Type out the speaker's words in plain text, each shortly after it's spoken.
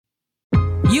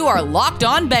You are Locked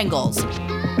On Bengals,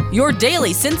 your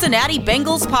daily Cincinnati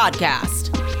Bengals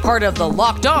podcast, part of the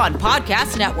Locked On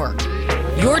Podcast Network,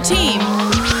 your team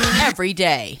every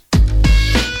day.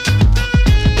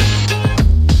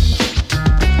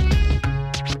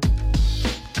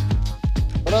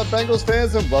 What up, Bengals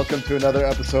fans, and welcome to another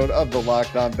episode of the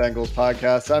Locked On Bengals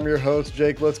podcast. I'm your host,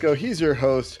 Jake Lisco. He's your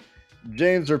host,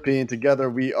 James Rapien. Together,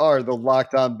 we are the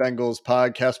Locked On Bengals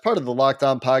podcast, part of the Locked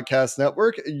On Podcast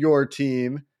Network, your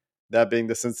team, that being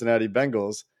the Cincinnati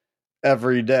Bengals,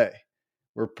 every day.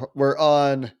 We're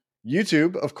on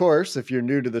YouTube, of course. If you're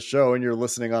new to the show and you're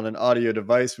listening on an audio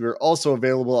device, we're also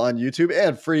available on YouTube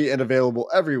and free and available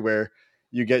everywhere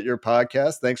you get your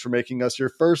podcast. Thanks for making us your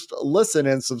first listen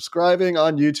and subscribing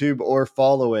on YouTube or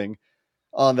following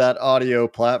on that audio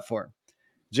platform.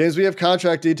 James, we have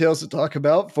contract details to talk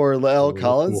about for La'el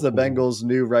Collins, the Bengals'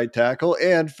 new right tackle,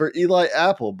 and for Eli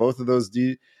Apple. Both of those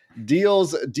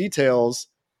details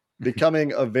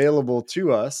becoming available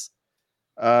to us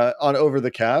on Over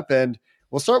the Cap. And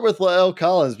we'll start with La'el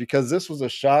Collins because this was a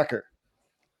shocker.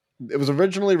 It was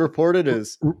originally reported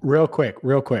as... Real quick.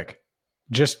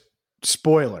 Just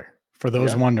spoiler for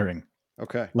those wondering.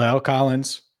 Okay. La'el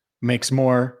Collins makes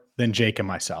more than Jake and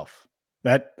myself.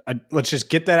 Let's just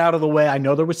get that out of the way. I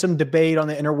know there was some debate on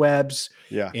the interwebs.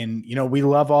 Yeah. And, we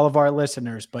love all of our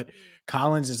listeners, but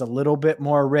Collins is a little bit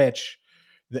more rich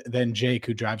than Jake,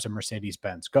 who drives a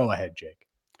Mercedes-Benz. Go ahead, Jake.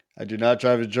 I do not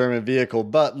drive a German vehicle,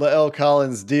 but La'el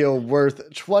Collins deal worth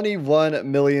 $21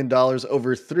 million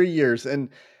over 3 years. And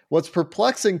what's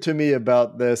perplexing to me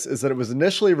about this is that it was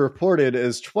initially reported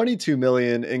as $22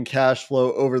 million in cash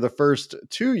flow over the first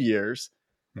 2 years.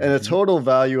 And a total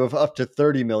value of up to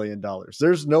 $30 million.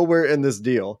 There's nowhere in this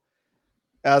deal,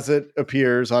 as it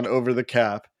appears on Over the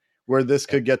Cap, where this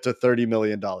could get to $30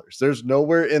 million. There's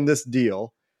nowhere in this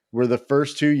deal where the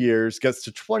first 2 years gets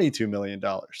to $22 million.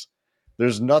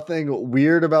 There's nothing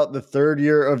weird about the third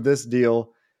year of this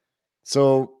deal.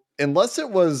 So unless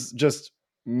it was just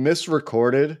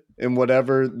misrecorded in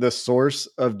whatever the source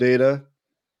of data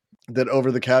that Over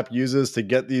the Cap uses to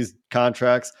get these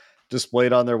contracts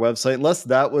displayed on their website, unless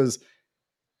that was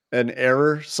an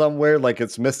error somewhere, like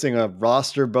it's missing a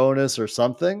roster bonus or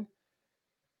something,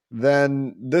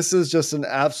 then this is just an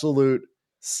absolute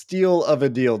steal of a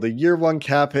deal. The year one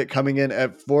cap hit coming in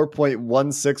at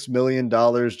 $4.16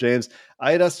 million, James.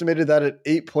 I had estimated that at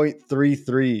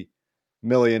 $8.33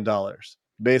 million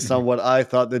based on what I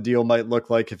thought the deal might look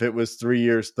like if it was 3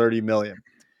 years, $30 million.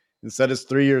 Instead, it's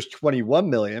 3 years, $21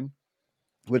 million,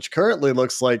 which currently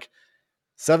looks like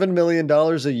 $7 million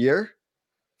a year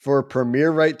for a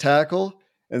premier right tackle.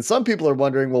 And some people are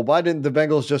wondering, well, why didn't the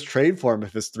Bengals just trade for him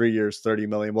if it's 3 years, $30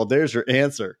 million? Well, there's your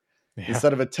answer. Yeah.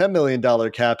 Instead of a $10 million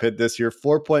cap hit this year,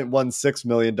 $4.16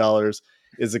 million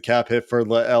is a cap hit for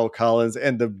La'el Collins.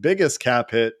 And the biggest cap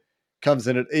hit comes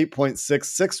in at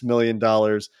 $8.66 million,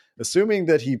 assuming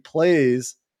that he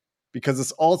plays, because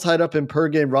it's all tied up in per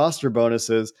game roster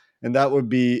bonuses. And that would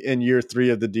be in year 3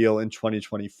 of the deal in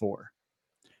 2024.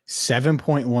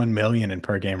 7.1 million in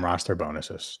per game roster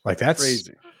bonuses. Like, that's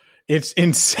crazy. It's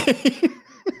insane.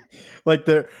 Like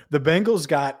the Bengals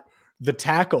got the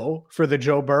tackle for the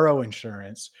Joe Burrow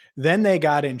insurance. Then they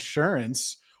got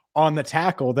insurance on the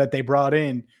tackle that they brought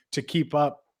in to keep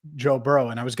up Joe Burrow.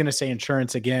 And I was going to say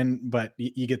insurance again, but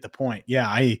you get the point.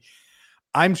 Yeah.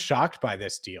 I'm shocked by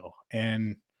this deal,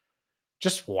 and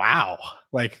just wow.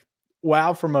 Like,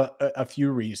 wow from a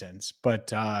few reasons, but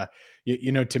to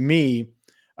me,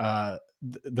 the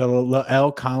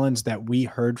La'el Collins that we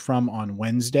heard from on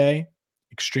Wednesday,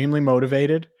 extremely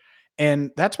motivated.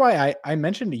 And that's why I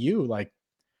mentioned to you, like,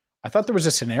 I thought there was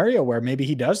a scenario where maybe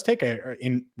he does take a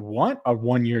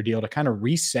 1 year deal to kind of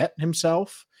reset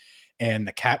himself, and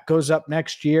the cap goes up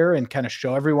next year and kind of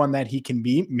show everyone that he can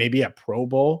be maybe a Pro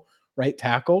Bowl right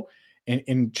tackle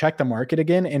and check the market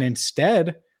again. And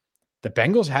instead, the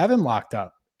Bengals have him locked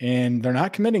up and they're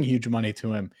not committing huge money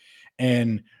to him.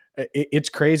 And it's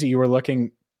crazy. You were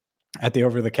looking at the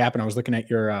Over the Cap, and I was looking at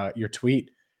your tweet,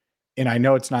 and I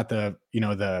know it's not the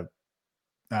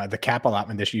cap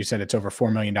allotment this year. You said it's over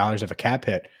 $4 million of a cap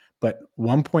hit, but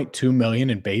 $1.2 million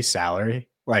in base salary,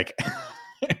 like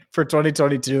for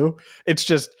 2022,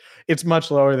 it's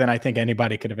much lower than I think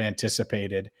anybody could have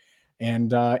anticipated. And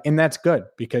that's good,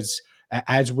 because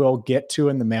as we'll get to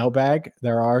in the mailbag,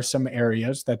 there are some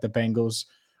areas that the Bengals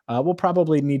will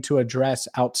probably need to address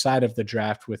outside of the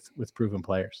draft with proven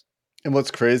players. And what's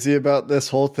crazy about this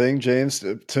whole thing, James,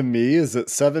 to me, is that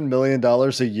 $7 million a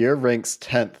year ranks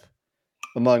 10th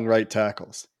among right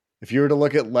tackles. If you were to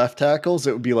look at left tackles,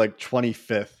 it would be like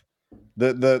 25th.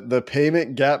 The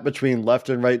payment gap between left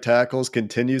and right tackles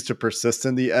continues to persist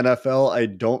in the NFL. I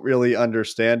don't really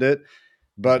understand it.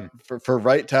 But for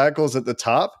right tackles at the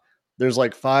top, there's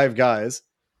like 5 guys.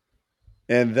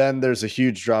 And then there's a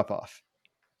huge drop off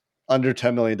under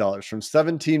 $10 million from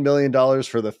 $17 million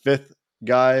for the 5th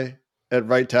guy at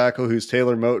right tackle, who's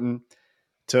Taylor Moton,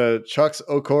 to Chuks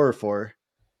Okorafor,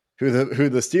 who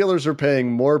the Steelers are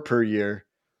paying more per year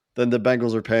than the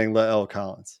Bengals are paying La'el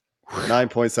Collins.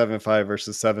 9.75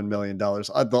 versus $7 million.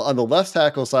 On the left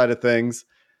tackle side of things,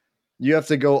 you have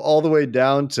to go all the way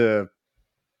down to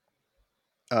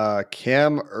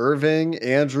Cam Irving,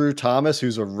 Andrew Thomas,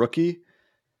 who's a rookie,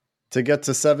 to get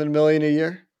to $7 million a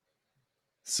year.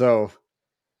 So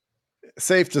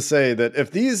safe to say that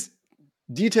if these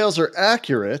details are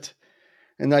accurate,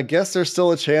 and I guess there's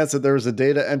still a chance that there was a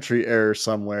data entry error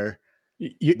somewhere.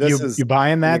 You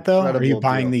buying that though? Or are you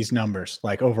buying deal. These numbers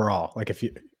like overall? Like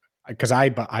because I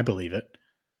believe it.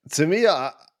 To me,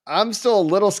 I'm still a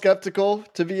little skeptical,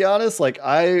 to be honest. Like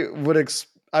I would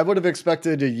have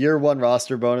expected a year 1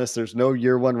 roster bonus. There's no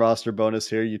year 1 roster bonus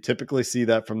here. You typically see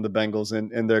that from the Bengals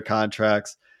in their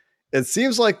contracts. It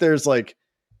seems like there's like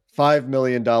 $5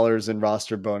 million in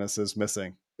roster bonuses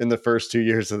missing in the first 2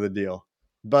 years of the deal.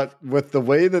 But with the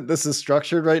way that this is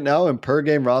structured right now and per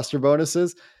game roster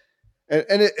bonuses,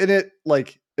 and it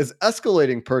like is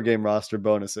escalating per game roster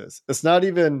bonuses. It's not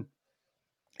even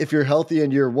if you're healthy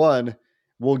in year 1,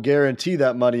 we'll guarantee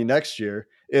that money next year.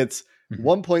 It's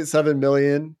 1.7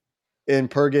 million in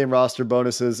per game roster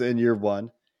bonuses in year 1,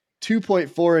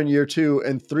 2.4 in year 2,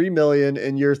 and 3 million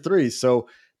in year 3. So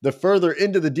the further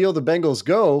into the deal the Bengals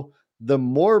go, the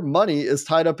more money is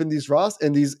tied up in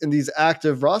these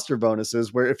active roster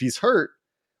bonuses, where if he's hurt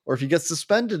or if he gets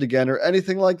suspended again or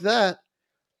anything like that,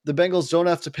 the Bengals don't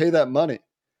have to pay that money.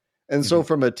 And so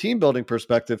from a team building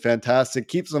perspective, fantastic.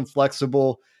 Keeps them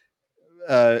flexible.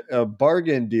 A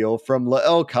bargain deal. From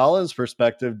La'el Collins'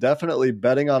 perspective, definitely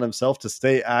betting on himself to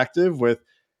stay active with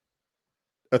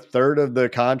a third of the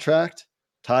contract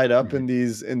tied up in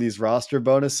these roster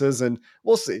bonuses. And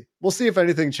we'll see if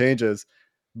anything changes,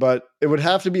 but it would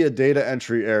have to be a data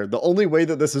entry error. The only way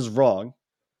that this is wrong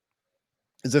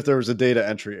is if there was a data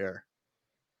entry error.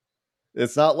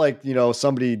 It's not like,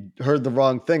 somebody heard the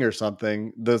wrong thing or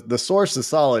something. The source is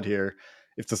solid here.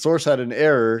 If the source had an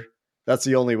error, that's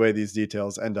the only way these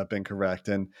details end up incorrect.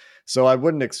 And so I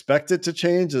wouldn't expect it to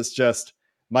change. It's just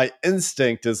my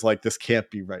instinct is like, this can't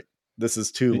be right. This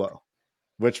is too low,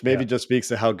 which maybe just speaks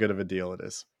to how good of a deal it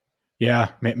is. Yeah,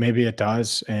 maybe it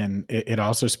does. And it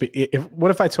also speaks.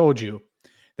 What if I told you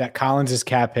that Collins's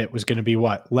cap hit was going to be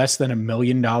less than $1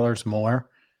 million more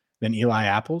than Eli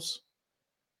Apple's?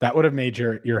 That would have made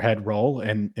your head roll.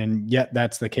 And yet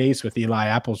that's the case with Eli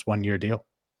Apple's 1-year deal.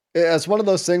 It's one of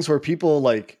those things where people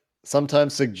like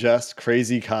sometimes suggest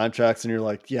crazy contracts and you're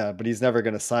like, yeah, but he's never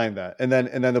going to sign that. And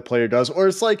then the player does. Or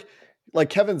it's like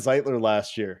Kevin Zeitler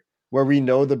last year, where we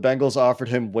know the Bengals offered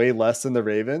him way less than the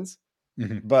Ravens,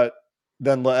 but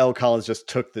then La'el Collins just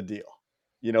took the deal.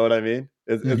 You know what I mean?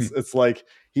 It's like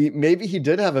maybe he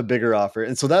did have a bigger offer.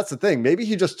 And so that's the thing. Maybe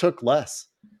he just took less.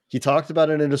 He talked about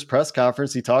it in his press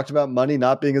conference. He talked about money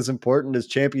not being as important as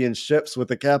championships with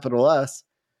a capital S.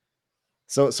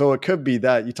 So it could be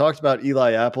that. You talked about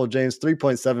Eli Apple, James,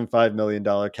 $3.75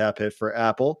 million cap hit for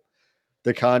Apple.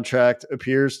 The contract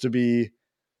appears to be,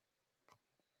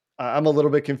 I'm a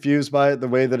little bit confused by it, the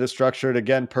way that it's structured.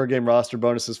 Again, per game roster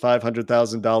bonus is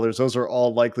 $500,000. Those are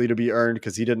all likely to be earned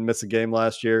because he didn't miss a game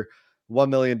last year. $1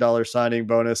 million signing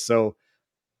bonus. So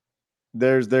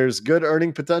there's good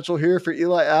earning potential here for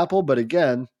Eli Apple, but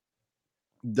again,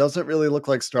 doesn't really look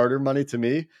like starter money to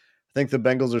me. I think the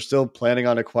Bengals are still planning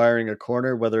on acquiring a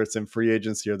corner, whether it's in free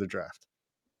agency or the draft.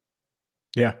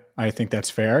 Yeah, I think that's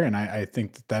fair. And I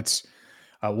think that's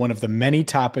one of the many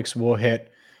topics we'll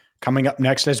hit coming up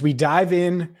next as we dive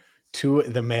in to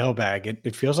the mailbag.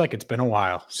 It feels like it's been a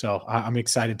while. So I'm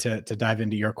excited to dive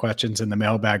into your questions in the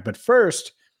mailbag. But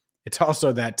first, it's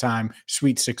also that time,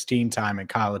 Sweet 16 time in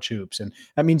college hoops. And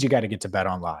that means you got to get to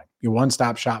BetOnline, your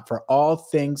one-stop shop for all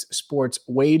things sports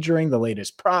wagering, the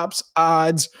latest props,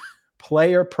 odds,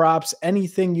 player props,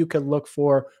 anything you could look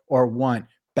for or want.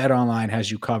 BetOnline has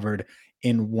you covered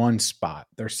in one spot.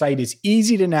 Their site is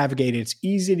easy to navigate. It's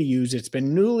easy to use. It's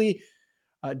been newly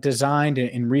designed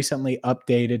and recently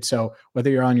updated. So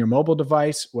whether you're on your mobile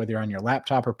device, whether you're on your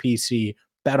laptop or PC,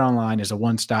 BetOnline is a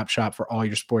one-stop shop for all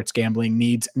your sports gambling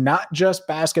needs, not just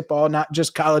basketball, not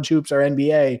just college hoops or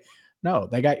NBA. No,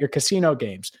 they got your casino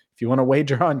games. If you want to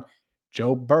wager on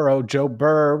Joe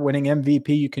Burr winning MVP,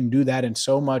 you can do that and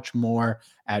so much more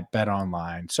at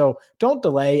BetOnline. So don't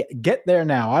delay. Get there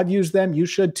now. I've used them. You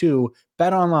should too.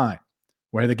 BetOnline,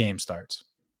 where the game starts.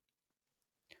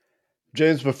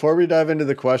 James, before we dive into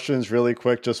the questions really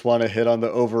quick, just want to hit on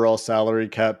the overall salary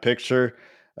cap picture.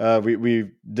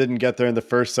 We didn't get there in the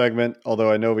first segment,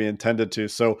 although I know we intended to.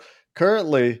 So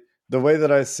currently, the way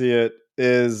that I see it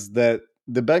is that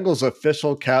the Bengals'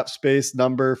 official cap space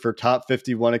number for top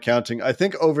 51 accounting, I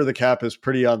think over the cap is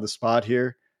pretty on the spot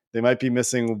here. They might be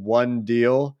missing one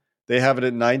deal. They have it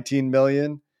at 19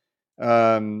 million.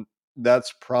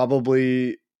 That's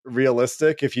probably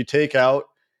realistic. If you take out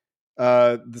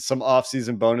some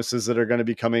offseason bonuses that are going to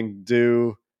be coming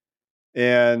due,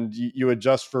 and you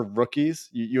adjust for rookies,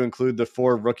 you include the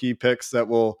 4 rookie picks that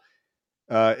will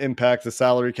impact the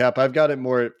salary cap. I've got it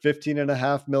more at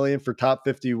 15.5 million for top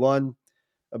 51,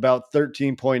 about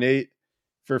 13.8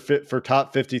 for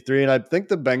top 53. And I think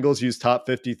the Bengals use top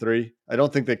 53. I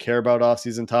don't think they care about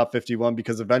offseason top 51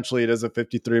 because eventually it is a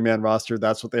 53-man roster.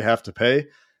 That's what they have to pay.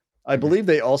 I believe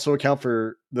they also account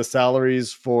for the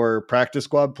salaries for practice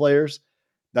squad players.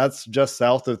 That's just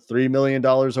south of $3 million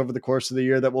over the course of the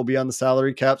year that will be on the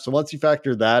salary cap. So once you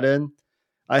factor that in,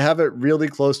 I have it really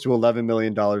close to $11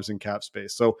 million in cap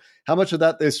space. So how much of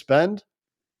that they spend?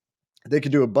 They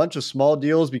could do a bunch of small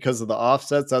deals because of the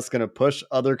offsets. That's going to push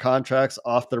other contracts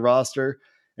off the roster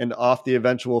and off the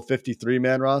eventual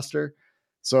 53-man roster.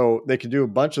 So they could do a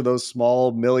bunch of those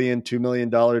small $1 million, $2 million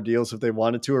deals if they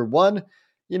wanted to, or one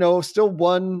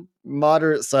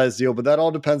moderate size deal, but that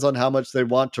all depends on how much they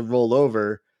want to roll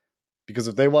over. Because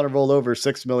if they want to roll over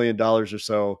 $6 million or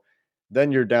so,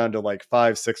 then you're down to like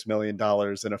 $5-6 million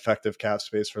in effective cap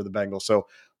space for the Bengals. So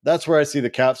that's where I see the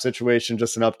cap situation.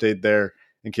 Just an update there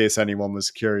in case anyone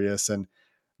was curious. And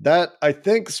that, I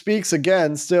think, speaks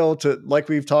again still to, like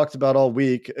we've talked about all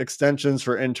week, extensions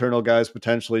for internal guys,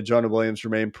 potentially Jonah Williams,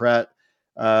 Jermaine Pratt,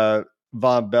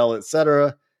 Von Bell,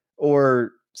 etc.,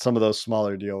 or some of those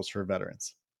smaller deals for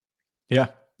veterans. Yeah.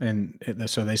 And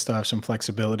so they still have some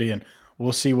flexibility, and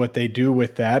we'll see what they do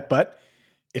with that. But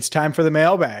it's time for the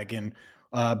mailbag. And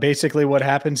basically what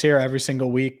happens here every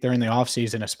single week during the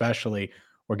offseason, especially,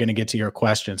 we're going to get to your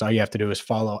questions. All you have to do is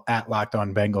follow at Locked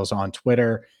On Bengals on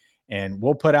Twitter, and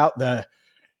we'll put out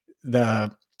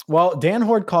well, Dan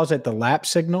Horde calls it the lap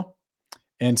signal.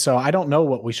 And so I don't know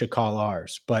what we should call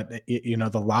ours, but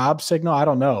the lob signal, I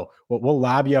don't know. We'll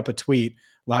lob you up a tweet,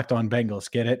 Locked On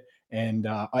Bengals, get it? And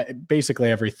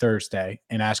basically every Thursday,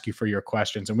 and ask you for your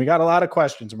questions. And we got a lot of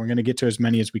questions, and we're going to get to as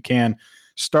many as we can.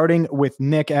 Starting with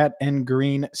Nick at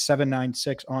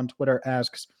ngreen796 on Twitter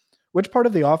asks, which part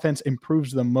of the offense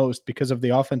improves the most because of the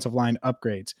offensive line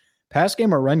upgrades? Pass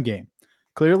game or run game?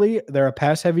 Clearly, they're a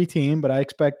pass-heavy team, but I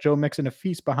expect Joe Mixon to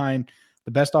feast behind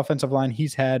the best offensive line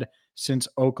he's had since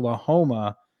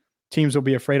Oklahoma. Teams will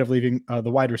be afraid of leaving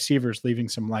the wide receivers, leaving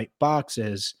some light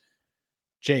boxes.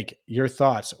 Jake, your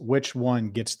thoughts? Which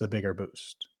one gets the bigger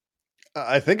boost?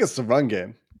 I think it's the run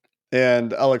game,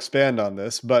 and I'll expand on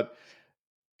this. But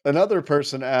another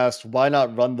person asked, why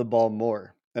not run the ball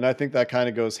more? And I think that kind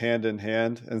of goes hand in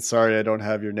hand. And sorry, I don't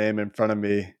have your name in front of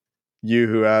me. You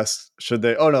who asked, should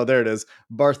they? Oh, no, there it is.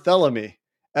 Bartholomew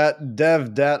at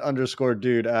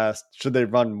devdat_dude asked, should they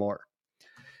run more?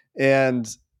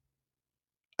 And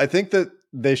I think that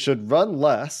they should run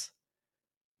less,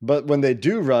 but when they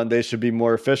do run, they should be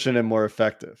more efficient and more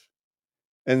effective.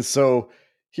 And so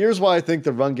here's why I think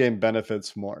the run game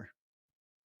benefits more.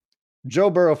 Joe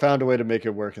Burrow found a way to make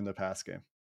it work in the pass game.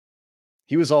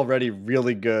 He was already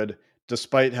really good,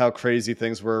 despite how crazy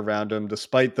things were around him,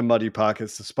 despite the muddy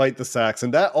pockets, despite the sacks,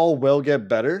 and that all will get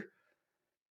better.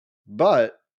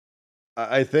 But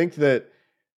I think that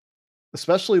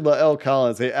especially La'el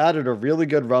Collins, they added a really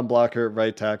good run blocker at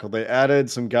right tackle. They added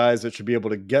some guys that should be able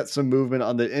to get some movement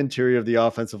on the interior of the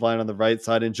offensive line on the right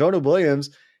side. And Jonah Williams,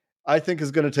 I think,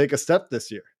 is going to take a step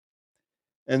this year.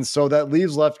 And so that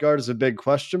leaves left guard as a big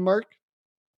question mark,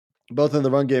 both in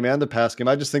the run game and the pass game.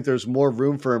 I just think there's more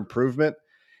room for improvement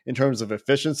in terms of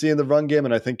efficiency in the run game.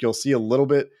 And I think you'll see a little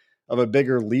bit of a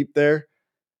bigger leap there.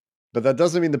 But that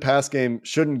doesn't mean the pass game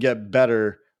shouldn't get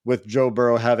better with Joe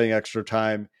Burrow having extra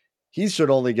time. He should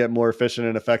only get more efficient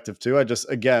and effective too. I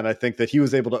think that he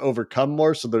was able to overcome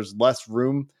more, so there's less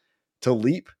room to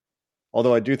leap.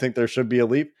 Although I do think there should be a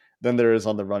leap than there is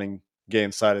on the running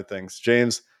game side of things.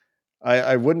 James,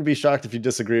 I wouldn't be shocked if you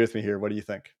disagree with me here. What do you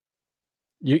think?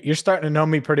 You're starting to know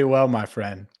me pretty well, my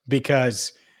friend,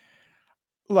 because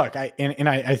look, I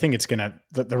think it's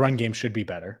the run game should be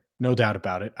better. No doubt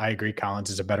about it. I agree. Collins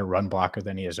is a better run blocker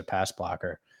than he is a pass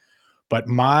blocker, but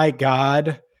my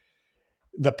God,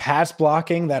 the pass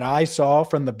blocking that I saw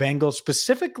from the Bengals,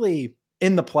 specifically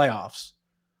in the playoffs,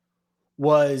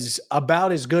 was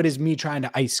about as good as me trying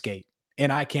to ice skate.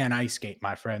 and I can't ice skate,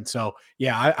 my friend. So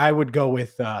yeah, I would go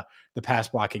with the pass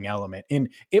blocking element, and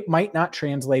it might not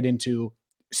translate into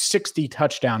 60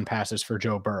 touchdown passes for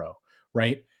Joe Burrow,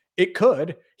 right? It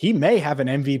could. He may have an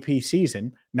MVP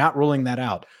season, not ruling that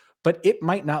out, but it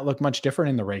might not look much different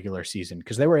in the regular season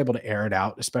because they were able to air it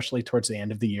out, especially towards the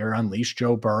end of the year, unleash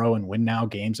Joe Burrow and win now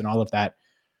games and all of that.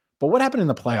 But what happened in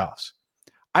the playoffs?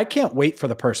 I can't wait for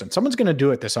the person. Someone's going to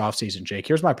do it this offseason, Jake.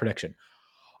 Here's my prediction.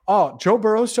 Oh, Joe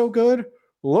Burrow's so good.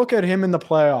 Look at him in the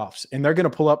playoffs. And they're going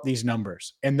to pull up these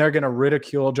numbers and they're going to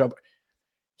ridicule Joe.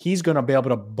 He's going to be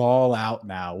able to ball out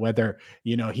now, whether,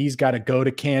 he's got to go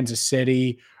to Kansas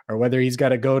City or whether he's got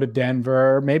to go to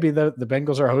Denver. Maybe the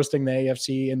Bengals are hosting the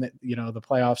AFC and the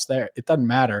playoffs there. It doesn't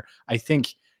matter. I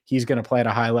think he's going to play at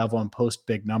a high level and post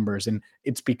big numbers. And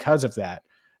it's because of that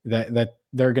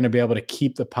they're going to be able to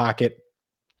keep the pocket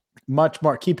much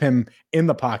more, keep him in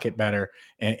the pocket better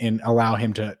and allow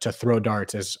him to throw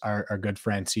darts, as our good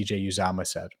friend CJ Uzama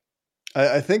said.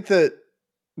 I think that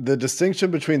the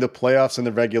distinction between the playoffs and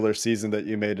the regular season that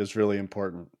you made is really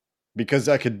important, because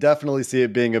I could definitely see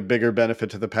it being a bigger benefit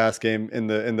to the pass game in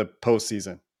the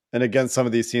postseason and against some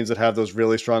of these teams that have those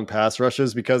really strong pass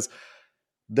rushes, because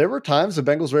there were times the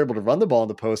Bengals were able to run the ball in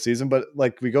the postseason, but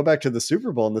like we go back to the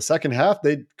Super Bowl in the second half,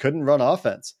 they couldn't run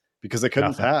offense because they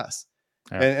couldn't pass.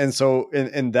 Yeah. And so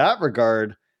in that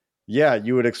regard, yeah,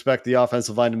 you would expect the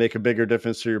offensive line to make a bigger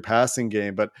difference to your passing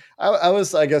game. But I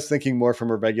was, I guess, thinking more from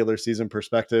a regular season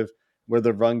perspective where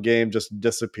the run game just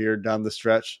disappeared down the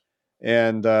stretch.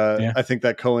 And I think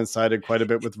that coincided quite a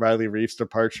bit with Riley Reif's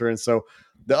departure. And so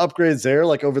the upgrades there,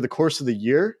 like over the course of the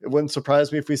year, it wouldn't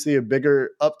surprise me if we see a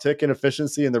bigger uptick in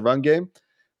efficiency in the run game.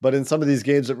 But in some of these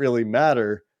games that really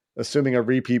matter, assuming a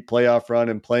repeat playoff run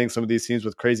and playing some of these teams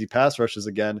with crazy pass rushes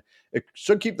again, it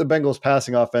should keep the Bengals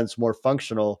passing offense more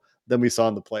functional than we saw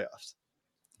in the playoffs.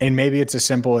 And maybe it's as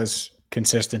simple as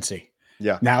consistency.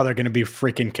 Yeah. Now they're going to be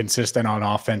freaking consistent on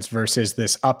offense versus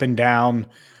this up and down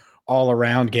all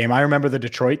around game. I remember the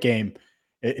Detroit game.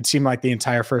 It seemed like the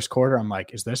entire first quarter, I'm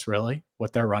like, is this really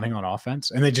what they're running on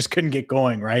offense? And they just couldn't get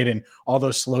going, right? And all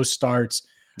those slow starts.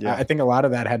 Yeah. I think a lot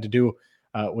of that had to do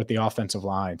with the offensive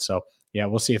line. So yeah,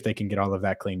 we'll see if they can get all of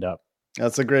that cleaned up.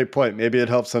 That's a great point. Maybe it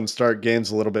helps them start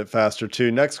games a little bit faster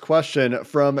too. Next question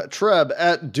from Treb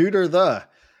at Duder.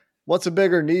 What's a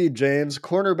bigger need, James?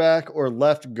 Cornerback or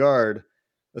left guard?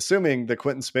 Assuming that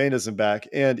Quentin Spain isn't back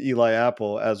and Eli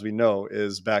Apple, as we know,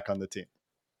 is back on the team.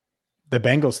 The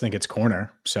Bengals think it's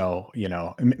corner. So,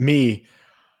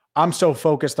 I'm so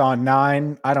focused on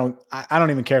 9. I don't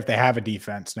even care if they have a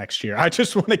defense next year. I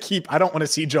just want to I don't want to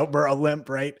see Joe Burrow limp,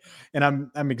 right?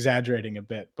 And I'm exaggerating a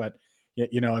bit, but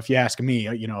if you ask me,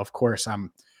 of course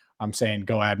I'm saying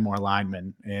go add more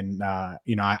linemen. And,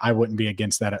 I wouldn't be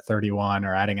against that at 31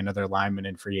 or adding another lineman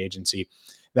in free agency.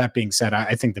 That being said,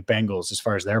 I think the Bengals, as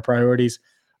far as their priorities,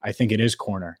 I think it is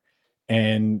corner,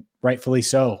 and rightfully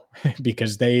so,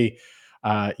 because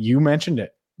you mentioned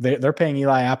it. They're paying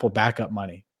Eli Apple backup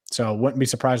money. So wouldn't be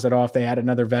surprised at all if they add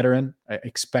another veteran. I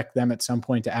expect them at some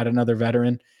point to add another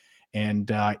veteran.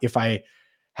 And if I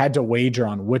had to wager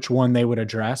on which one they would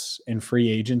address in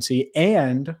free agency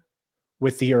and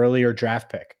with the earlier draft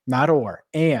pick,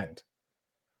 and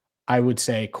I would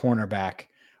say cornerback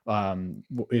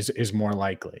is more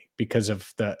likely because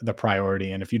of the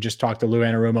priority. And if you just talk to Lou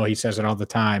Anarumo, he says it all the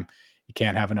time. You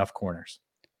can't have enough corners.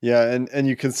 Yeah, and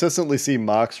you consistently see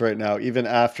mocks right now, even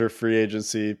after free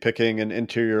agency, picking an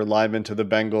interior lineman to the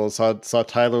Bengals. Saw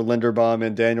Tyler Linderbaum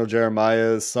and Daniel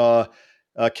Jeremiah, saw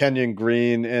Kenyon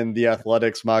Green in the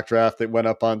Athletics mock draft that went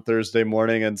up on Thursday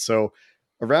morning. And so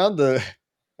around the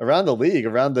league,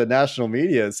 around the national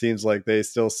media, it seems like they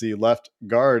still see left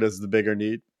guard as the bigger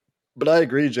need. But I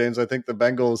agree, James. I think the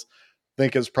Bengals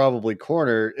think it's probably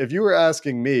corner. If you were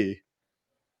asking me,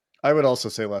 I would also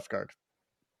say left guard.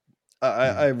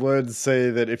 I would say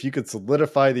that if you could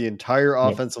solidify the entire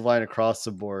offensive line across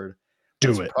the board,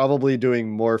 it's probably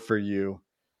doing more for you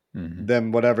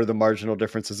than whatever the marginal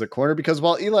difference is at corner. Because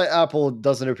while Eli Apple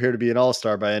doesn't appear to be an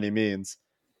all-star by any means,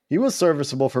 he was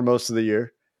serviceable for most of the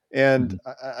year. And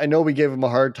I know we gave him a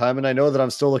hard time, and I know that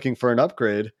I'm still looking for an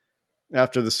upgrade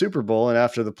after the Super Bowl and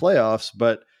after the playoffs.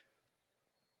 But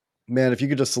man, if you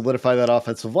could just solidify that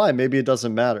offensive line, maybe it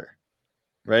doesn't matter.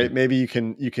 Right? Maybe you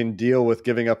can deal with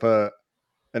giving up an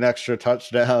extra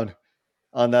touchdown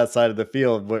on that side of the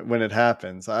field when it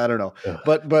happens. I don't know. Yeah.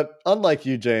 But unlike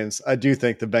you, James, I do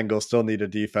think the Bengals still need a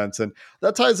defense. And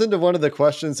that ties into one of the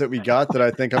questions that we got that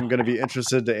I think I'm going to be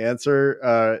interested to answer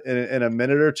in a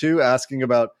minute or two, asking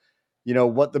about,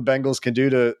 what the Bengals can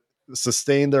do to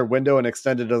sustain their window and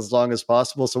extend it as long as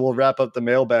possible. So we'll wrap up the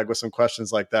mailbag with some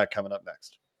questions like that coming up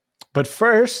next. But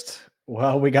first,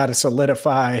 Well, we got to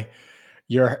solidify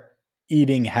your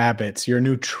eating habits, your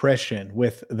nutrition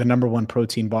with the number one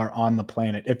protein bar on the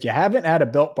planet. If you haven't had a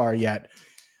Built Bar yet,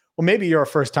 well, maybe you're a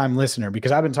first-time listener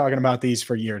because I've been talking about these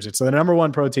for years. It's the number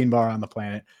one protein bar on the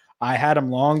planet. I had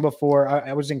them long before.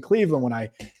 I was in Cleveland when I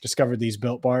discovered these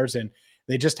Built Bars, and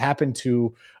they just happened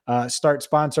to start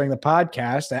sponsoring the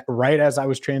podcast right as I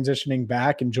was transitioning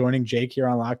back and joining Jake here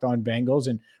on Locked On Bengals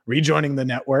and rejoining the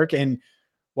network. And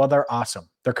well, they're awesome.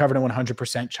 They're covered in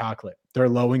 100% chocolate. They're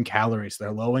low in calories.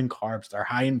 They're low in carbs. They're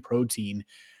high in protein.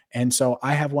 And so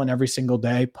I have one every single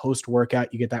day.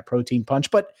 Post-workout, you get that protein punch.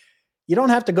 But you don't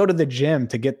have to go to the gym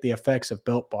to get the effects of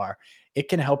Built Bar. It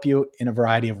can help you in a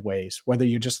variety of ways, whether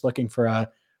you're just looking for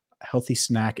a healthy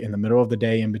snack in the middle of the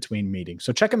day in between meetings.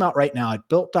 So check them out right now at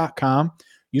built.com.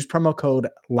 Use promo code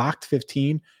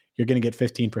LOCKED15. You're going to get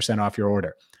 15% off your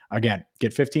order. Again,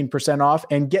 get 15% off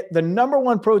and get the number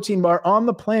one protein bar on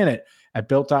the planet at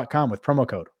built.com with promo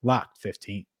code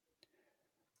LOCKED15.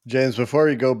 James, before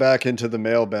we go back into the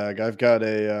mailbag, I've got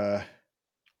a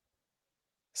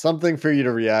something for you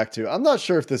to react to. I'm not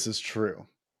sure if this is true,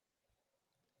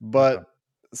 but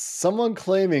someone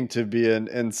claiming to be an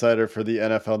insider for the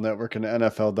NFL Network and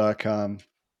NFL.com.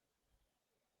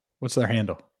 What's their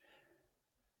handle?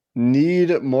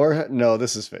 Need more? No,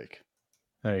 this is fake.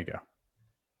 There you go.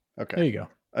 Okay. There you go.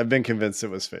 I've been convinced it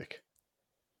was fake.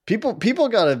 People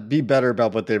got to be better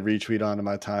about what they retweet onto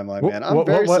my timeline, man. I'm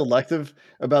very selective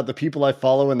about the people I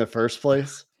follow in the first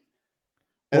place.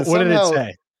 And what did it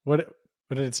say? What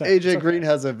did it say? AJ Green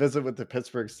has a visit with the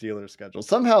Pittsburgh Steelers scheduled.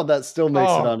 Somehow that still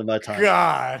makes it onto my timeline.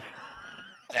 God.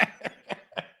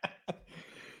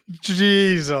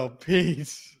 Jeez, oh,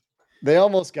 peace. They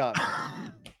almost got me.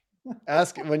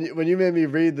 Ask when you made me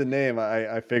read the name,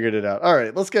 I figured it out. All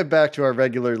right, let's get back to our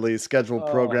regularly scheduled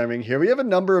programming here. We have a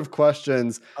number of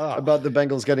questions about the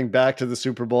Bengals getting back to the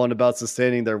Super Bowl and about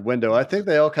sustaining their window. I think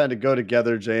they all kind of go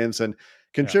together, James, and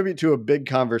contribute to a big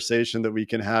conversation that we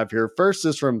can have here. First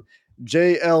is from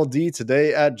JLD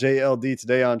Today at JLD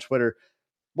Today on Twitter.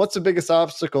 What's the biggest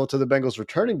obstacle to the Bengals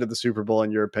returning to the Super Bowl,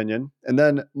 in your opinion? And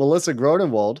then Melissa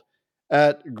Gronenwald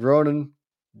at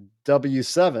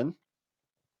GronenW7.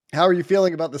 How are you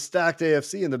feeling about the stacked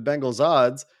AFC and the Bengals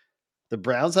odds? The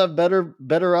Browns have better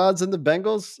odds than the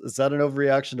Bengals? Is that an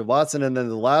overreaction to Watson? And then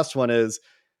the last one is,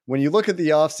 when you look at the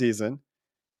offseason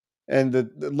and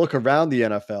the look around the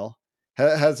NFL,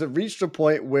 has it reached a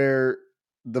point where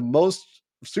the most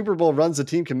Super Bowl runs a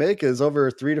team can make is over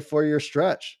a 3 to 4 year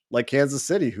stretch, like Kansas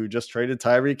City, who just traded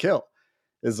Tyreek Hill?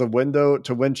 Is the window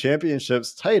to win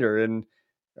championships tighter, and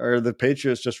are the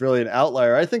Patriots just really an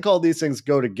outlier? I think all these things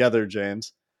go together,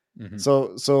 James.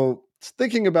 Mm-hmm. So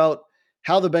thinking about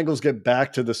how the Bengals get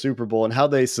back to the Super Bowl and how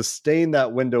they sustain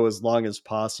that window as long as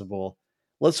possible,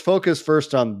 let's focus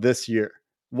first on this year.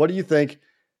 What do you think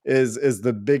is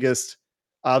the biggest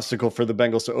obstacle for the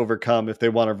Bengals to overcome if they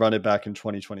want to run it back in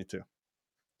 2022?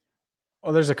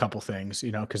 Well, there's a couple things,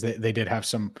 because they did have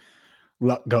some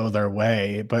luck go their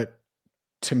way, but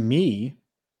to me,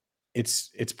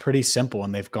 it's pretty simple,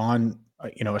 and they've gone,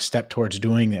 a step towards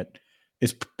doing it.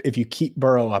 Is if you keep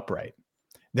Burrow upright,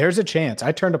 there's a chance.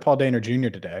 I turned to Paul Dehner Jr.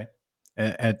 today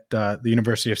at the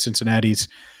University of Cincinnati's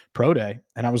Pro Day,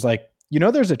 and I was like,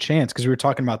 there's a chance, because we were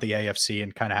talking about the AFC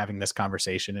and kind of having this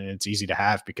conversation, and it's easy to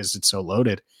have because it's so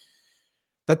loaded,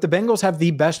 that the Bengals have the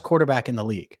best quarterback in the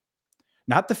league.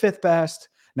 Not the fifth best,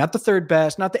 not the third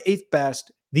best, not the eighth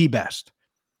best, the best.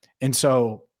 And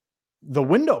so the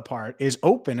window part is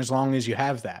open as long as you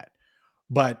have that.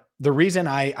 But the reason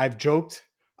I've joked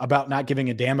about not giving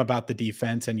a damn about the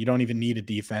defense, and you don't even need a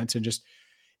defense, and just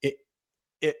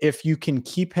if you can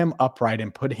keep him upright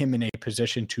and put him in a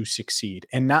position to succeed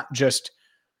and not just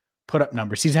put up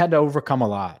numbers. He's had to overcome a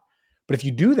lot. But if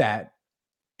you do that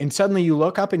and suddenly you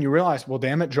look up and you realize, well,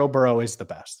 damn it, Joe Burrow is the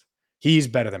best. He's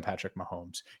better than Patrick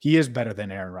Mahomes. He is better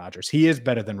than Aaron Rodgers. He is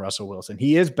better than Russell Wilson.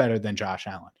 He is better than Josh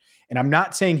Allen. And I'm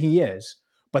not saying he is,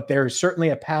 but there's certainly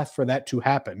a path for that to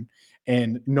happen.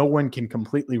 And no one can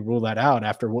completely rule that out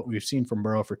after what we've seen from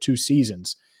Burrow for 2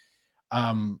 seasons.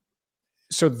 So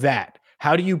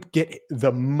how do you get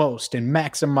the most and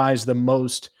maximize the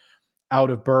most out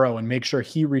of Burrow and make sure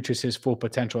he reaches his full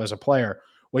potential as a player?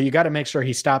 Well, you got to make sure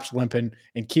he stops limping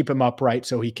and keep him upright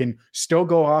so he can still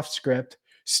go off script,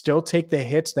 still take the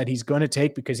hits that he's going to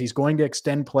take, because he's going to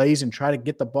extend plays and try to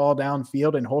get the ball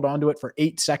downfield and hold on to it for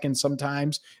 8 seconds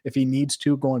sometimes if he needs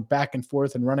to, going back and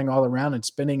forth and running all around and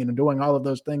spinning and doing all of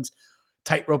those things,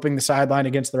 tight roping the sideline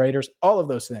against the Raiders, all of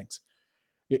those things.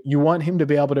 You want him to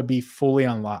be able to be fully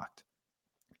unlocked.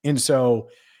 And so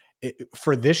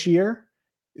for this year,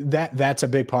 that's a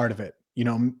big part of it.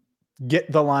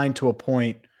 Get the line to a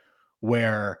point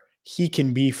where he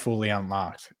can be fully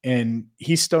unlocked. And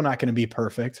he's still not going to be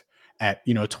perfect at,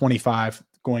 25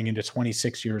 going into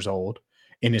 26 years old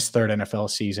in his third NFL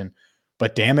season.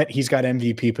 But damn it, he's got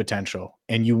MVP potential,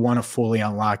 and you want to fully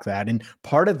unlock that. And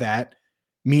part of that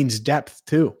means depth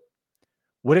too.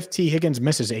 What if T. Higgins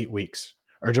misses 8 weeks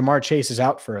or Jamar Chase is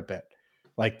out for a bit?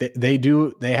 Like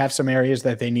they have some areas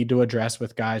that they need to address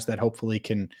with guys that hopefully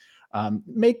can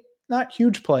make not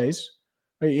huge plays,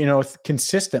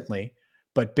 consistently,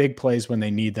 but big plays when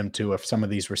they need them to if some of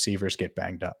these receivers get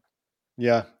banged up.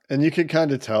 Yeah, and you could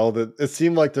kind of tell that it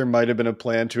seemed like there might have been a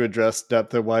plan to address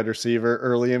depth at wide receiver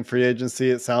early in free agency.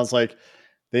 It sounds like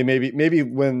they maybe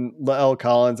when La'el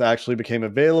Collins actually became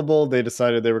available, they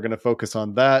decided they were going to focus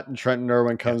on that, and Trenton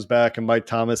Irwin comes back and Mike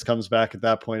Thomas comes back at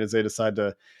that point as they decide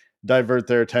to divert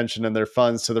their attention and their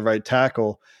funds to the right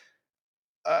tackle.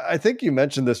 I think you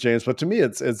mentioned this, James, but to me,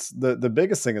 it's the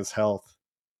biggest thing is health.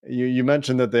 You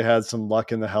mentioned that they had some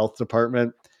luck in the health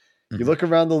department. You look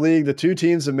around the league, the 2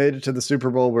 teams that made it to the Super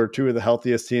Bowl were 2 of the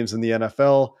healthiest teams in the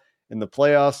NFL. In the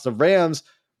playoffs, the Rams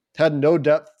had no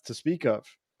depth to speak of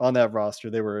on that roster.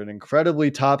 They were an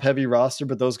incredibly top-heavy roster,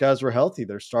 but those guys were healthy.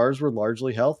 Their stars were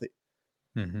largely healthy.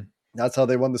 Mm-hmm. That's how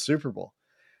they won the Super Bowl.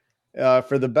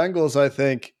 For the Bengals, I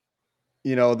think,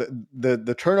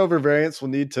 the turnover variance will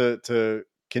need to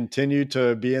continue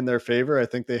to be in their favor. I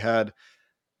think they had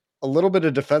a little bit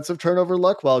of defensive turnover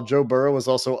luck, while Joe Burrow was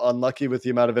also unlucky with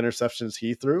the amount of interceptions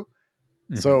he threw.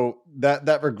 Mm-hmm. So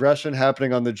that regression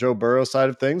happening on the Joe Burrow side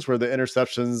of things, where the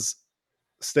interceptions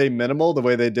stay minimal the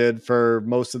way they did for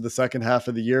most of the second half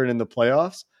of the year and in the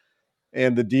playoffs,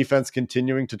 and the defense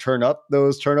continuing to turn up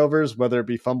those turnovers, whether it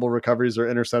be fumble recoveries or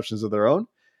interceptions of their own.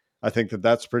 I think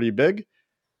that's pretty big.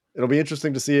 It'll be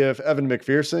interesting to see if Evan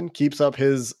McPherson keeps up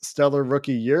his stellar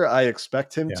rookie year. I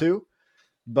expect him to.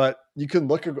 But you can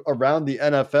look around the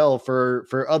NFL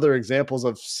for other examples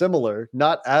of similar,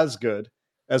 not as good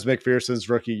as McPherson's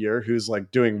rookie year, who's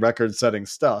like doing record-setting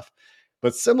stuff,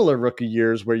 but similar rookie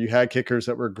years where you had kickers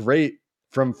that were great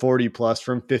from 40 plus,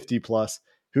 from 50 plus,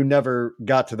 who never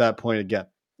got to that point again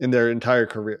in their entire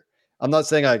career. I'm not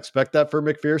saying I expect that for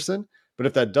McPherson, but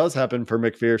if that does happen for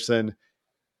McPherson,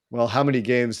 well, how many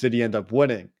games did he end up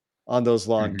winning on those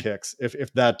long kicks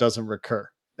if that doesn't recur?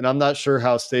 And I'm not sure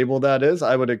how stable that is.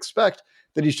 I would expect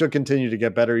that he should continue to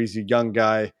get better. He's a young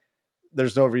guy.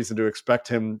 There's no reason to expect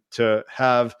him to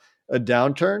have a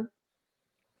downturn.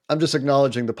 I'm just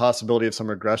acknowledging the possibility of some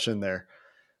regression there.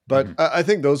 But I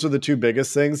think those are the 2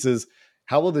 biggest things: is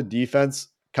how will the defense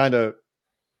kind of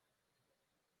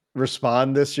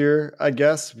respond this year, I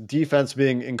guess. Defense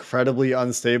being incredibly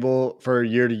unstable for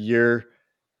year to year,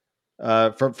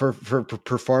 for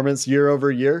performance year over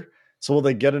year. So will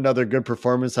they get another good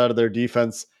performance out of their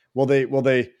defense? Will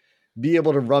they be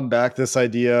able to run back this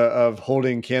idea of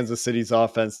holding Kansas City's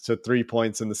offense to 3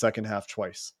 points in the second half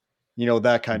twice?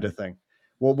 That kind of thing.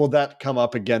 Will that come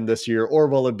up again this year? Or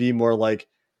will it be more like,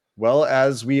 well,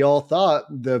 as we all thought,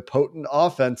 the potent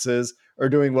offenses are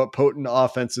doing what potent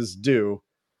offenses do.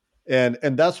 And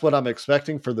that's what I'm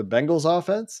expecting for the Bengals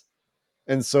offense.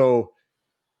 And so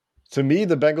to me,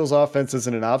 the Bengals offense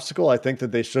isn't an obstacle. I think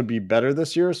that they should be better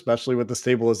this year, especially with the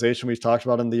stabilization we've talked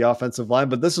about in the offensive line.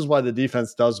 But this is why the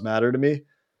defense does matter to me,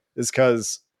 is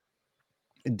because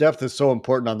depth is so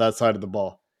important on that side of the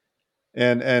ball.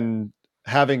 And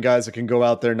having guys that can go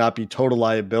out there and not be total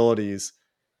liabilities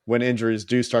when injuries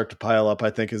do start to pile up, I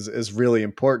think is really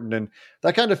important. And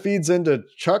that kind of feeds into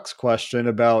Chuck's question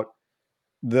about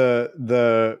and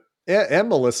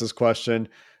Melissa's question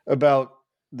about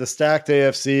the stacked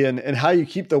AFC and how you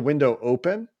keep the window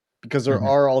open, because there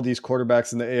are all these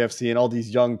quarterbacks in the AFC and all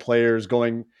these young players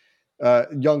going,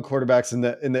 young quarterbacks in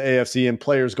the AFC and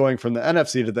players going from the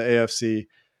NFC to the AFC.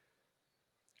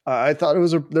 I thought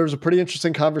there was a pretty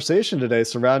interesting conversation today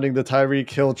surrounding the Tyreek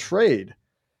Hill trade,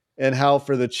 and how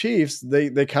for the Chiefs,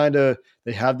 they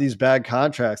have these bad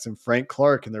contracts and Frank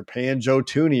Clark, and they're paying Joe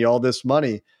Thuney all this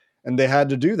money, and they had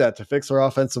to do that to fix their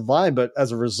offensive line. But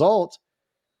as a result,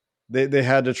 they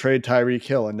had to trade Tyreek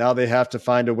Hill, and now they have to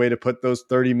find a way to put those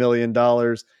 $30 million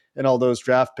and all those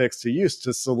draft picks to use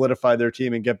to solidify their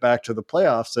team and get back to the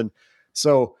playoffs. And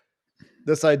so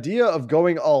this idea of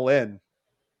going all in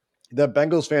that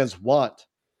Bengals fans want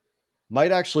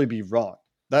might actually be wrong.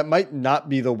 That might not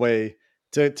be the way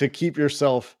to keep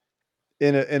yourself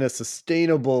in a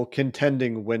sustainable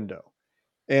contending window.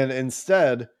 And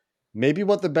instead, maybe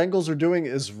what the Bengals are doing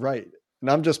is right. And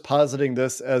I'm just positing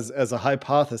this as a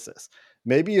hypothesis.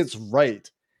 Maybe it's right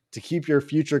to keep your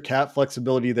future cap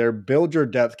flexibility there, build your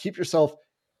depth, keep yourself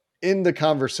in the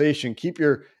conversation,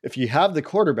 if you have the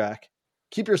quarterback,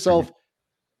 keep yourself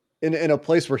in a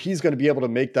place where he's going to be able to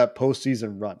make that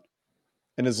postseason run.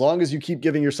 And as long as you keep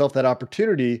giving yourself that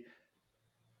opportunity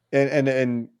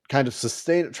and kind of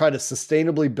try to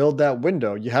sustainably build that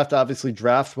window, you have to obviously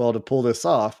draft well to pull this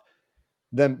off.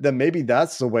 Then maybe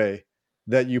that's the way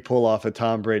that you pull off a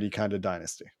Tom Brady kind of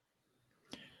dynasty.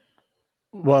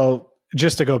 Well,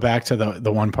 just to go back to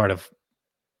the one part of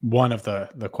one of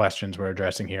the questions we're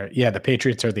addressing here. Yeah, the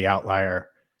Patriots are the outlier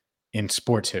in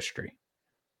sports history,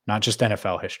 not just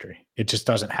NFL history. It just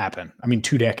doesn't happen. I mean,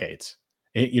 2 decades,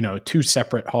 2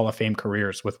 separate Hall of Fame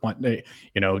careers with one,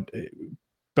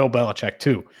 Bill Belichick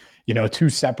too, 2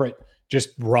 separate just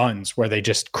runs where they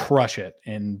just crush it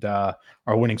and are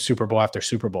winning Super Bowl after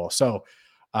Super Bowl. So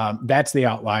that's the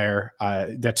outlier.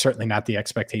 That's certainly not the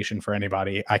expectation for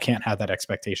anybody. I can't have that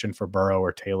expectation for Burrow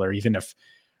or Taylor, even if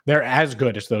they're as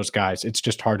good as those guys. It's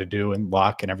just hard to do, and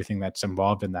luck and everything that's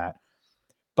involved in that.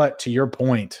 But to your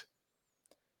point,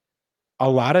 a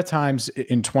lot of times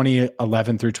in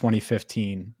 2011 through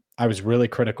 2015, I was really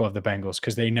critical of the Bengals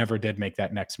because they never did make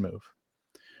that next move,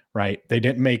 right? They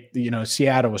didn't make,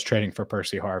 Seattle was trading for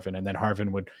Percy Harvin, and then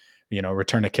Harvin would,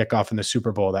 return a kickoff in the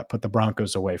Super Bowl that put the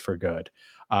Broncos away for good.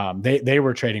 They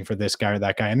were trading for this guy or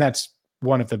that guy, and that's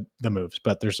one of the moves,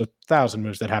 but there's 1,000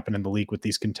 moves that happen in the league with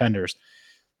these contenders.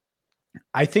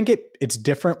 I think it's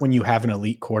different when you have an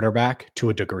elite quarterback to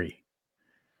a degree,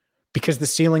 because the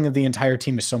ceiling of the entire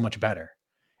team is so much better.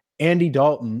 Andy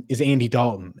Dalton is Andy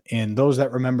Dalton. And those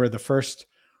that remember the first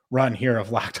run here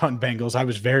of Locked On Bengals, I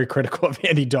was very critical of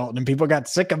Andy Dalton, and people got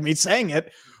sick of me saying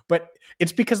it, but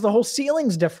it's because the whole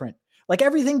ceiling's different. Like,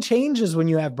 everything changes when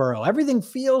you have Burrow. Everything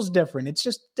feels different. It's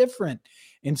just different.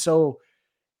 And so,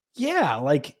 yeah,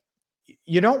 like,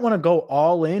 you don't want to go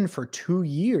all in for 2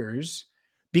 years,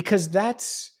 because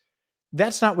that's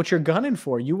not what you're gunning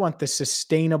for. You want the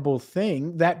sustainable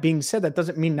thing. That being said, that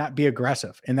doesn't mean not be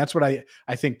aggressive. And that's what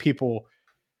I think people,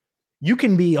 you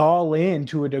can be all in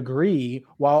to a degree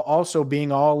while also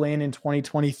being all in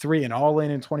 2023 and all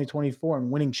in 2024 and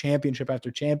winning championship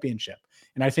after championship.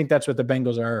 And I think that's what the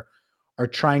Bengals are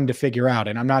trying to figure out.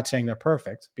 And I'm not saying they're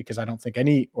perfect, because I don't think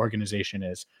any organization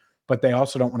is, but they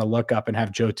also don't want to look up and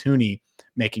have Joe Thuney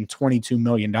making $22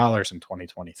 million in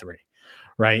 2023.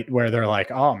 Right, where they're like,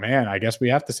 oh man, I guess we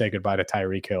have to say goodbye to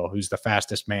Tyreek Hill, who's the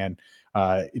fastest man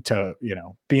to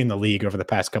be in the league over the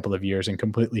past couple of years and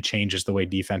completely changes the way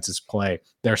defenses play.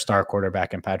 Their star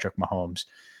quarterback and Patrick Mahomes.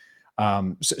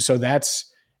 So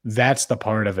that's the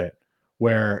part of it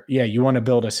where, yeah, you want to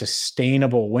build a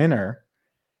sustainable winner,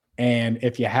 and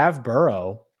if you have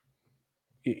Burrow,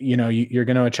 you're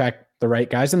going to attract the right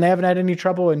guys, and they haven't had any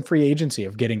trouble in free agency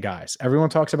of getting guys. Everyone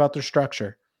talks about their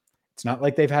structure. It's not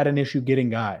like they've had an issue getting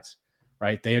guys,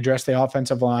 right? They addressed the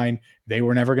offensive line. They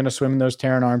were never going to swim in those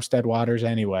Terran Armstead waters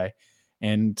anyway.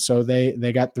 And so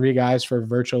they got 3 guys for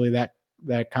virtually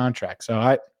that contract.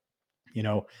 So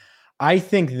I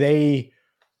think they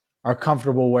are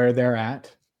comfortable where they're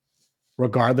at,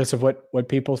 regardless of what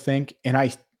people think. And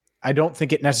I don't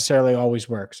think it necessarily always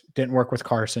works. Didn't work with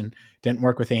Carson, didn't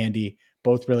work with Andy,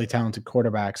 both really talented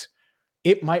quarterbacks.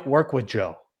 It might work with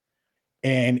Joe.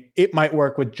 And it might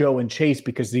work with Joe and Chase,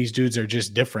 because these dudes are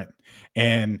just different.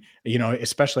 And,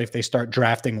 especially if they start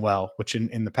drafting well, which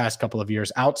in the past couple of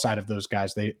years, outside of those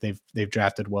guys, they've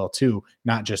drafted well too,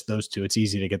 not just those 2. It's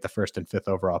easy to get the 1st and 5th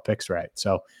overall picks right.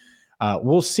 So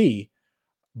we'll see.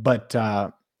 But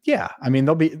yeah, I mean,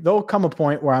 there'll come a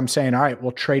point where I'm saying, all right,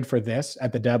 we'll trade for this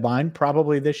at the deadline,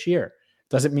 probably this year.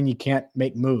 Doesn't mean you can't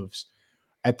make moves.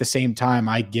 At the same time,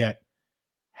 I get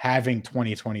having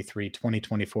 2023,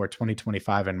 2024,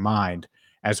 2025 in mind,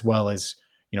 as well as,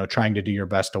 trying to do your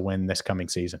best to win this coming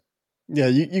season. Yeah,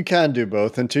 you can do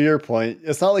both. And to your point,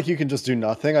 it's not like you can just do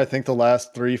nothing. I think the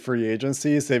last 3 free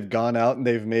agencies, they've gone out and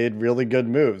they've made really good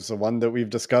moves. The one that we've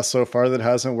discussed so far that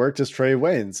hasn't worked is Trey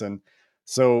Waynes. And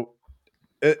so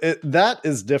that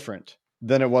is different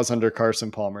than it was under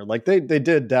Carson Palmer. Like they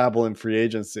did dabble in free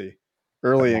agency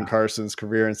early in Carson's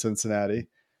career in Cincinnati.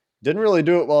 Didn't really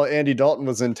do it while Andy Dalton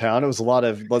was in town. It was a lot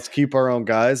of, let's keep our own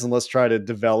guys and let's try to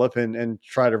develop and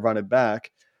try to run it back.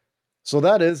 So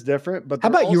that is different. But how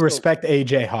about you respect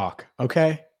AJ Hawk?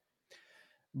 Okay.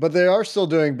 But they are still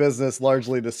doing business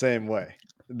largely the same way.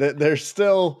 They're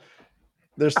still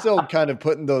kind of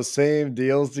putting those same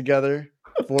deals together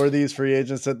for these free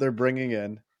agents that they're bringing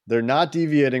in. They're not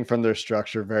deviating from their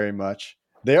structure very much.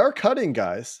 They are cutting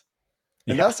guys.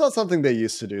 And that's not something they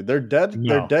used to do. Their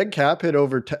dead cap hit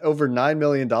over $9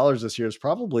 million this year is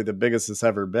probably the biggest it's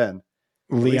ever been.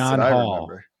 Leon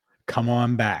Hall, come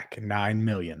on back, $9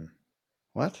 million.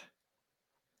 What?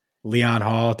 Leon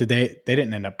Hall, they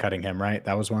didn't end up cutting him, right?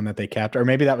 That was one that they kept, or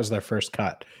maybe that was their first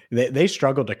cut. They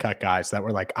struggled to cut guys that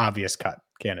were like obvious cut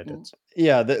candidates.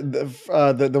 Yeah,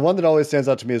 the one that always stands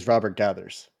out to me is Robert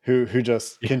Gathers, who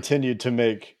just continued to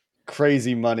make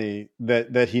crazy money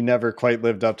that he never quite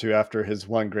lived up to after his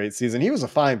one great season. He was a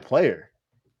fine player,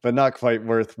 but not quite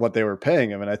worth what they were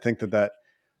paying him, and I think that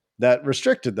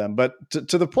restricted them. But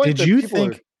to the point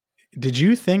did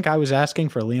you think I was asking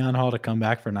for Leon Hall to come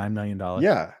back for $9 million?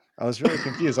 Yeah. I was really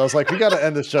confused. I was like, we got to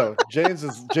end the show. James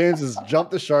has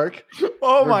jumped the shark.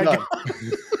 Oh my God.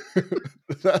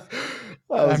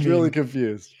 I was really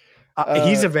confused.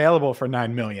 He's available for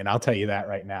 $9 million. I'll tell you that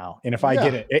right now. And if I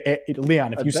get it,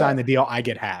 Leon, if you sign the deal, I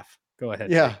get half. Go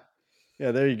ahead. Yeah.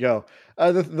 Yeah, there you go.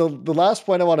 The last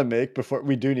point I want to make before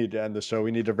we do need to end the show, we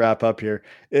need to wrap up here,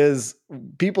 is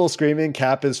people screaming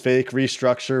cap is fake,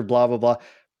 restructure, blah, blah, blah.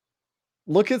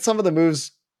 Look at some of the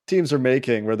moves teams are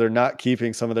making where they're not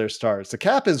keeping some of their stars. The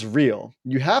cap is real.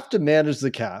 You have to manage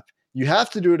the cap. You have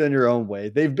to do it in your own way.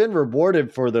 They've been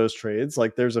rewarded for those trades.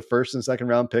 Like there's a first and second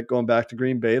round pick going back to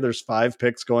Green Bay. There's 5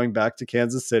 picks going back to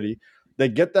Kansas City. They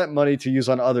get that money to use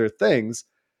on other things.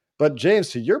 But James,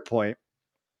 to your point,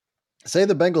 say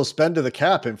the Bengals spend to the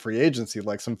cap in free agency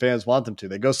like some fans want them to.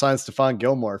 They go sign Stephon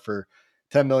Gilmore for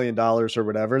 $10 million or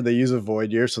whatever. They use a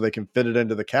void year so they can fit it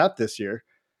into the cap this year.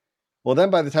 Well,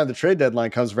 then by the time the trade deadline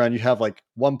comes around, you have like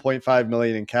 $1.5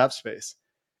 million in cap space.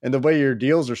 And the way your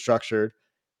deals are structured,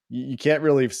 you can't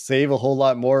really save a whole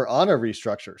lot more on a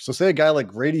restructure. So say a guy like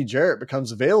Grady Jarrett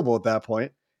becomes available at that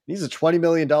point. He's a $20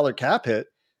 million cap hit.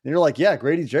 And you're like, yeah,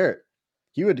 Grady Jarrett,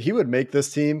 he would make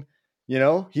this team,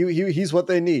 he's what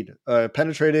they need.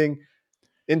 Penetrating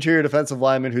interior defensive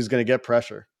lineman who's going to get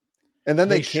pressure. And then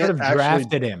they should have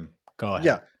drafted him. Go ahead.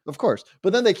 Yeah, of course.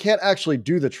 But then they can't actually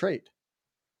do the trade.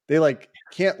 They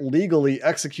can't legally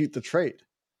execute the trade.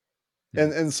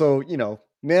 And so,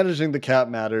 managing the cap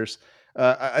matters.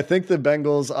 I think the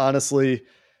Bengals, honestly,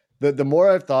 the more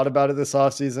I've thought about it this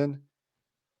offseason,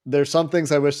 there's some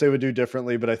things I wish they would do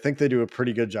differently, but I think they do a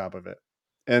pretty good job of it.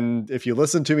 And if you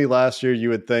listened to me last year, you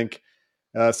would think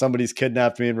somebody's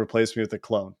kidnapped me and replaced me with a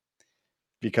clone,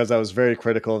 because I was very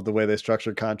critical of the way they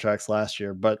structured contracts last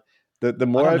year. But the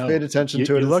more I've paid attention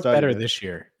to it, you look better this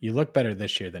year. You look better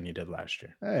this year than you did last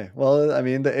year. Hey, well, I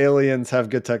mean, the aliens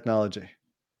have good technology.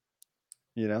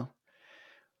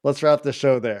 Let's wrap the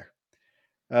show there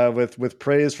with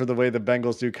praise for the way the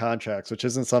Bengals do contracts, which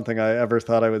isn't something I ever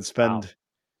thought I would spend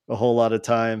a whole lot of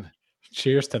time.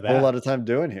 Cheers to that. A whole lot of time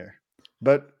doing here.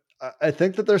 But I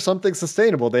think that there's something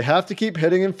sustainable. They have to keep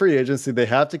hitting in free agency. They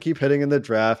have to keep hitting in the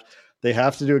draft. They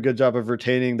have to do a good job of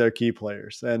retaining their key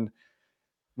players. And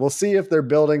we'll see if they're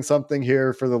building something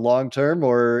here for the long term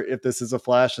or if this is a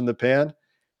flash in the pan.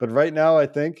 But right now, I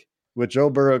think with Joe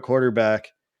Burrow quarterback,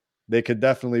 they could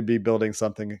definitely be building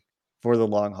something for the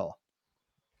long haul.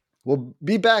 We'll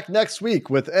be back next week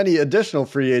with any additional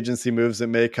free agency moves that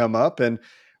may come up, and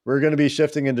we're going to be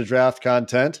shifting into draft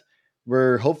content.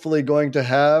 We're hopefully going to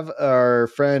have our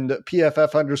friend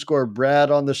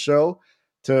PFF_Brad on the show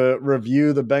to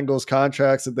review the Bengals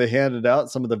contracts that they handed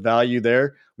out, some of the value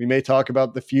there. We may talk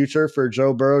about the future for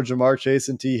Joe Burrow, Jamar Chase,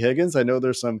 and T. Higgins. I know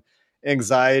there's some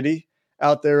anxiety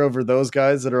out there over those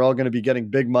guys that are all going to be getting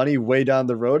big money way down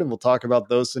the road, and we'll talk about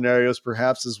those scenarios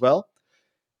perhaps as well.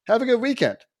 Have a good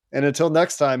weekend. And until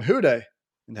next time, Hoo Day,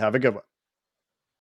 and have a good one.